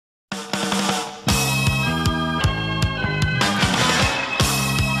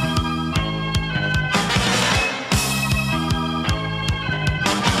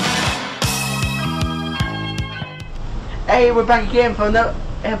Hey, we're back again for another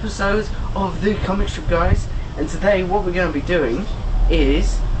episode of the Comic Strip Guys, and today what we're going to be doing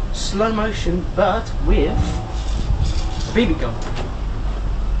is slow motion, but with a BB gun.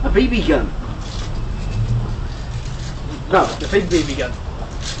 A BB gun. No, the big BB gun.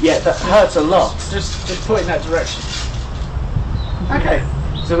 Yeah, that hurts a lot. Just point in that direction. Okay,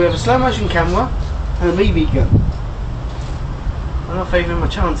 so we have a slow motion camera and a BB gun. I'm not favouring my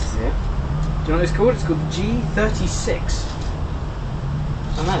chances here. Do you know what it's called? It's called the G36.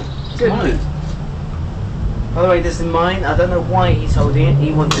 I know. It's Good mine. news. By the way, this is mine. I don't know why he's holding it.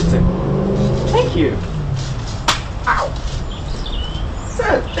 He wanted to. Thank you. Ow. So,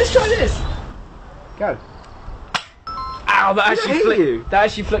 let's try this. Go. Ow, that actually hit flicked. You. That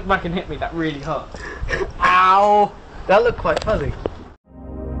actually flicked back and hit me. That really hurt. Ow. That looked quite fuzzy.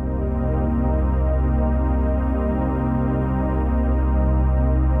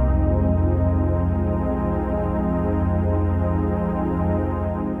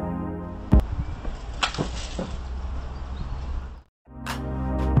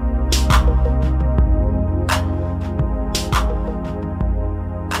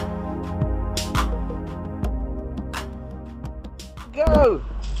 Go!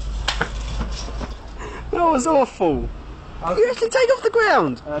 That was awful. You actually take off the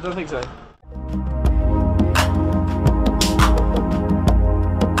ground. I don't think so.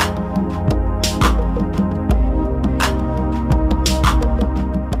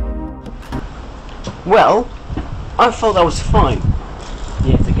 Well, I thought that was fine.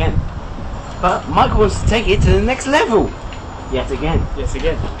 Yet again. But Michael wants to take it to the next level. Yet again. Yes,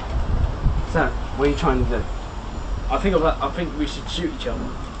 again. So, what are you trying to do? I think we should shoot each other.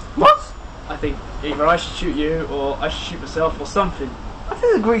 What? I think either I should shoot you or I should shoot myself or something. I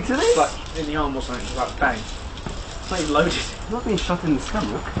didn't agree to this. Like in the arm or something. Just like bang. It's not even loaded. I'm not being shot in the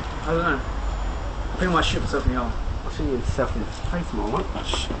stomach. I don't know. I think I might shoot myself in the arm. I'll shoot yourself in the face more, won't I?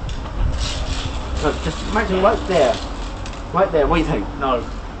 Look, just imagine right there. Right there, what do you think? No.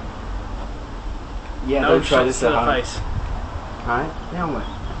 Yeah, No don't try this shots to at the home. face. Alright, now what?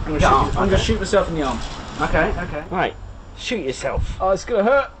 I'm gonna shoot myself in the arm. Okay, okay. Right, shoot yourself. Oh, it's gonna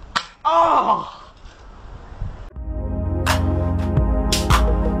hurt. Oh!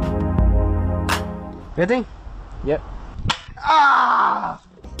 Ready? Yep. Ah!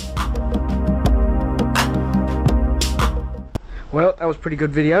 Well, that was a pretty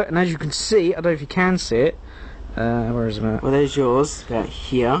good video, and as you can see, I don't know if you can see it. Where is it at? Well, there's yours. About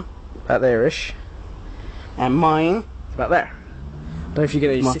here. About there-ish. And mine. It's about there. I don't know if you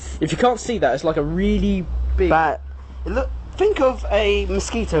get it. If you can't see that, it's like a really big. But look, think of a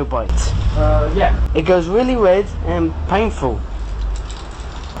mosquito bite. Yeah. It goes really red and painful.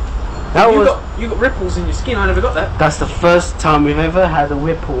 You got ripples in your skin. I never got that. That's the first time we've ever had a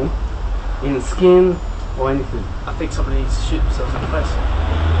ripple in skin or anything. I think somebody needs to shoot themselves in the face.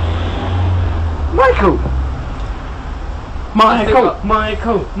 Michael! Michael!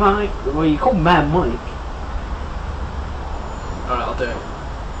 Michael! Well, you call Mad Mike. Alright, I'll do it.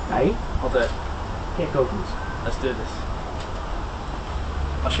 Hey? I'll do it. Get goggles. Let's do this.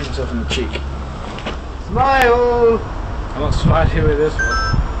 I'll shoot myself in the cheek. Smile! I'm not smiling with this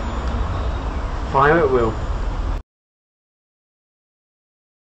one. Fire at will.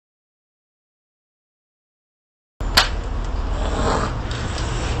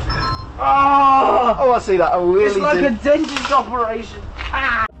 Oh, I see that. I really It's like did. a dentist operation.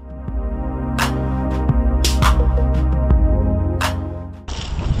 Ah.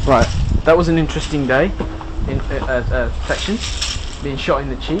 Right, that was an interesting day in section. Being shot in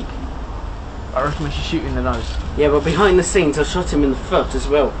the cheek. I reckon we should shoot in the nose. Yeah, but behind the scenes, I shot him in the foot as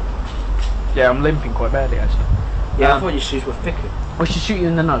well. Yeah, I'm limping quite badly actually. Yeah, I thought your shoes were thicker. We should shoot you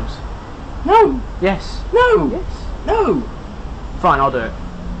in the nose. No! Yes. No! Yes. No! Fine, I'll do it.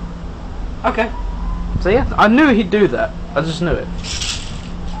 Okay. So yeah, I knew he'd do that. I just knew it.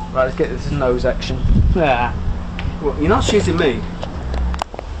 Right, let's get this nose action. Yeah. Well, you're not shooting me.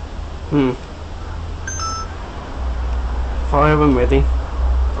 Fire when ready.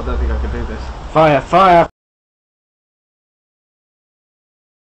 I don't think I can do this. Fire, fire!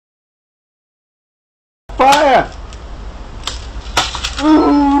 Fire!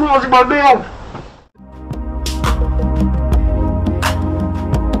 Ooh, lost my nail!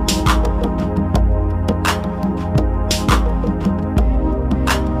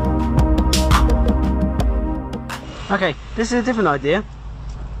 Okay, this is a different idea.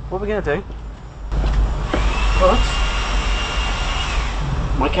 What we're going to do, put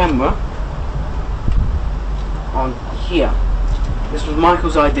my camera on here. This was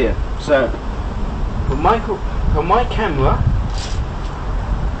Michael's idea. So, for my camera,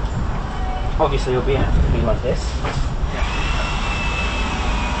 obviously it'll be have to be like this.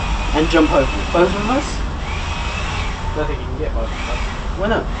 and jump over both of us. I don't think you can get both of us. Why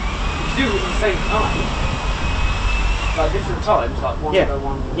not? You do it at the same time. Like different times, like one Yeah. go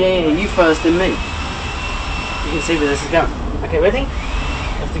one. Yeah, you first and me. You can see where this is going. Okay, ready? You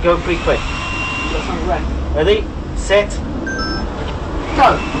have to go pretty quick. That's on red. Ready? Set.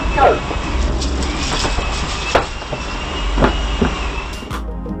 Go! Go!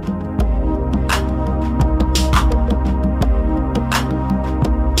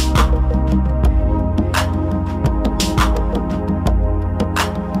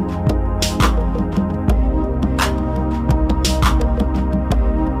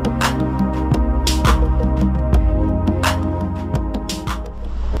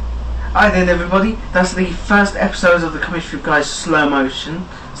 Hi then everybody, that's the first episode of the Comic Strip Guys slow motion.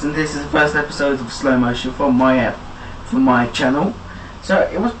 So this is the first episode of slow motion from my app, from my channel. So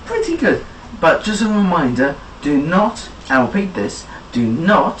it was pretty good. But just a reminder, do not, I'll repeat this, do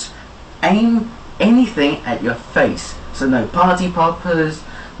not aim anything at your face. So no party poppers,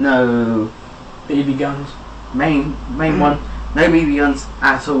 no BB guns. main one, no BB guns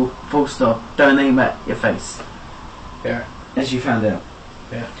at all, full stop. Don't aim at your face. Yeah. As you found out.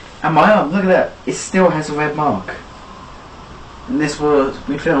 Yeah. And my arm, look at that, it still has a red mark. And this was,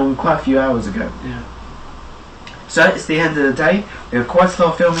 we filmed quite a few hours ago. Yeah. So it's the end of the day, we have quite a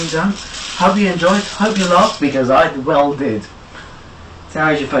lot of filming done. Hope you enjoyed, hope you laughed, because I well did. So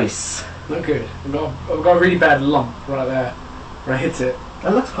how's your face? Not good. I've got a really bad lump right there. Where I hit it.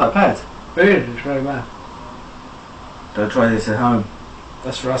 That looks quite bad. It is, it's very bad. Don't try this at home.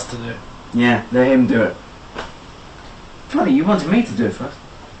 That's for us to do. Yeah, let him do it. Funny, you wanted me to do it first.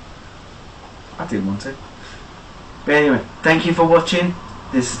 I didn't want to. But anyway, thank you for watching.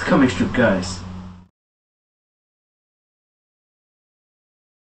 This is the Comic Strip Guys.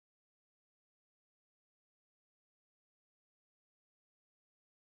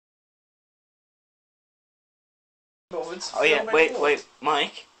 Oh yeah, wait,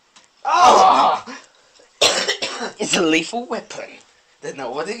 Mike. Oh! It's a lethal weapon that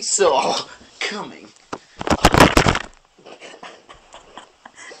nobody saw coming.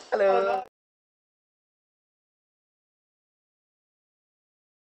 Hello.